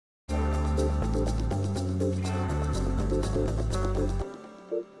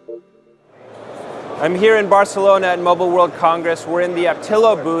I'm here in Barcelona at Mobile World Congress. We're in the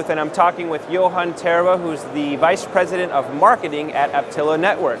Aptilo booth and I'm talking with Johan Terva, who's the Vice President of Marketing at Aptilo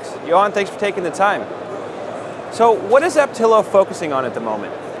Networks. Johan, thanks for taking the time. So what is Aptilo focusing on at the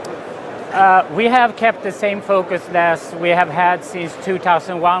moment? We have kept the same focus as we have had since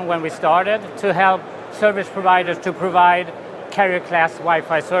 2001 when we started, to help service providers to provide carrier-class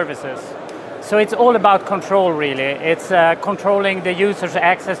Wi-Fi services. So it's all about control, really. It's controlling the user's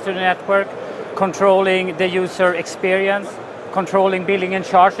access to the network, controlling the user experience, controlling billing and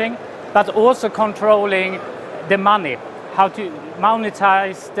charging, but also controlling the money, how to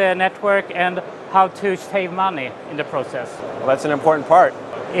monetize the network and how to save money in the process. Well, that's an important part.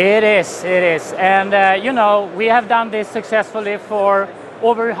 It is. And you know, we have done this successfully for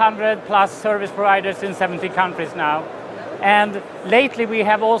over 100 plus service providers in 70 countries now. And lately we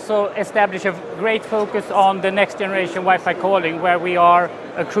have also established a great focus on the next generation Wi-Fi calling, where we are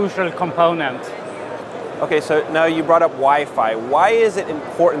a crucial component. Okay, so now you brought up Wi-Fi. Why is it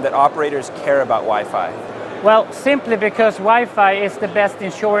important that operators care about Wi-Fi? Well, simply because Wi-Fi is the best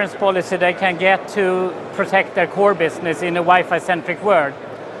insurance policy they can get to protect their core business in a Wi-Fi centric world.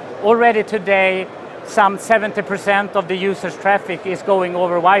 Already today, some 70% of the user's traffic is going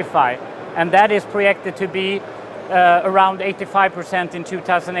over Wi-Fi, and that is projected to be around 85% in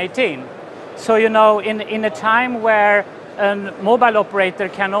 2018. So, you know, in a time where a mobile operator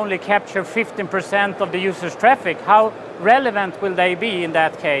can only capture 15% of the user's traffic, how relevant will they be in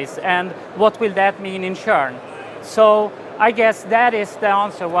that case, and what will that mean in churn? So I guess that is the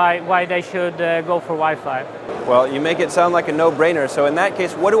answer why they should go for Wi-Fi. Well, you make it sound like a no-brainer, so in that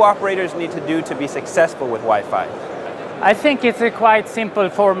case, what do operators need to do to be successful with Wi-Fi? I think it's a quite simple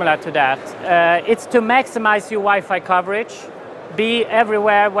formula to that. It's to maximize your Wi-Fi coverage, be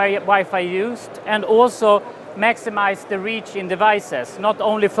everywhere where Wi-Fi is used, and also maximize the reach in devices, not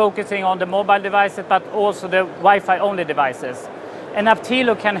only focusing on the mobile devices, but also the Wi-Fi only devices. And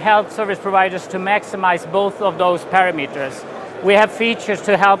Aptilo can help service providers to maximize both of those parameters. We have features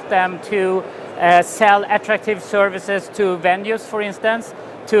to help them to sell attractive services to venues, for instance,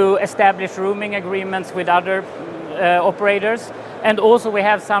 to establish roaming agreements with other operators, and also we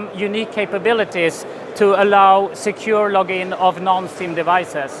have some unique capabilities to allow secure login of non-SIM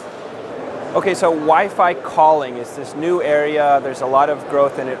devices. Okay, so Wi-Fi calling is this new area, there's a lot of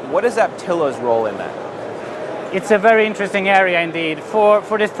growth in it. What is Aptilo's role in that? It's a very interesting area indeed. For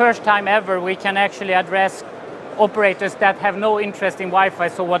the first time ever, we can actually address operators that have no interest in Wi-Fi,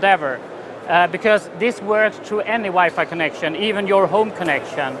 so whatever. Because this works through any Wi-Fi connection, even your home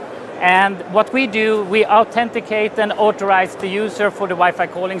connection. And what we do, we authenticate and authorize the user for the Wi-Fi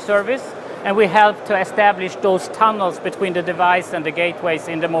calling service, and we help to establish those tunnels between the device and the gateways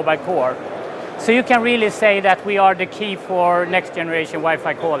in the mobile core. So you can really say that we are the key for next generation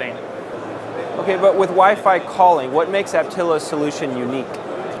Wi-Fi calling. Okay, but with Wi-Fi calling, what makes Aptilo's solution unique?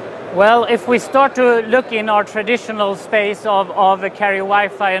 Well, if we start to look in our traditional space of carrier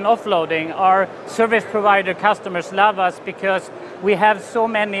Wi-Fi and offloading, our service provider customers love us because we have so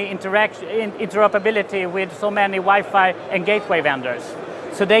many interoperability with so many Wi-Fi and gateway vendors.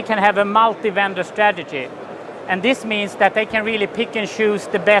 So they can have a multi-vendor strategy. And this means that they can really pick and choose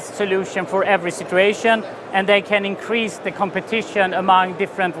the best solution for every situation, and they can increase the competition among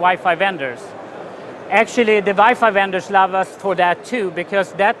different Wi-Fi vendors. Actually, the Wi-Fi vendors love us for that too,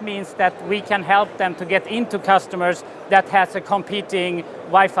 because that means that we can help them to get into customers that has a competing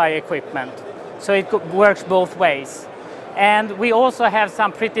Wi-Fi equipment. So it works both ways. And we also have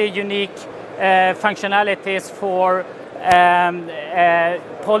some pretty unique functionalities for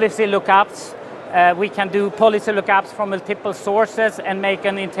policy lookups. We can do policy lookups from multiple sources and make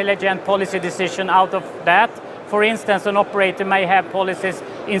an intelligent policy decision out of that. For instance, an operator may have policies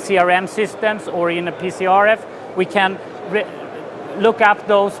in CRM systems or in a PCRF. We can look up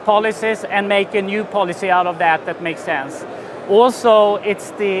those policies and make a new policy out of that makes sense. Also,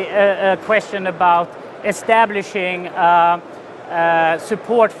 it's the question about establishing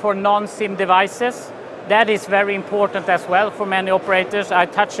support for non-SIM devices. That is very important as well for many operators. I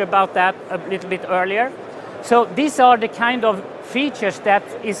touched about that a little bit earlier. So these are the kind of features that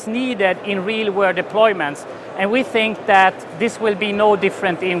is needed in real-world deployments. And we think that this will be no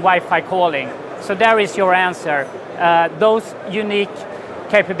different in Wi-Fi calling. So there is your answer. Those unique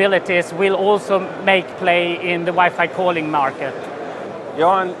capabilities will also make play in the Wi-Fi calling market.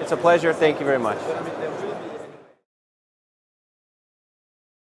 Johan, it's a pleasure. Thank you very much.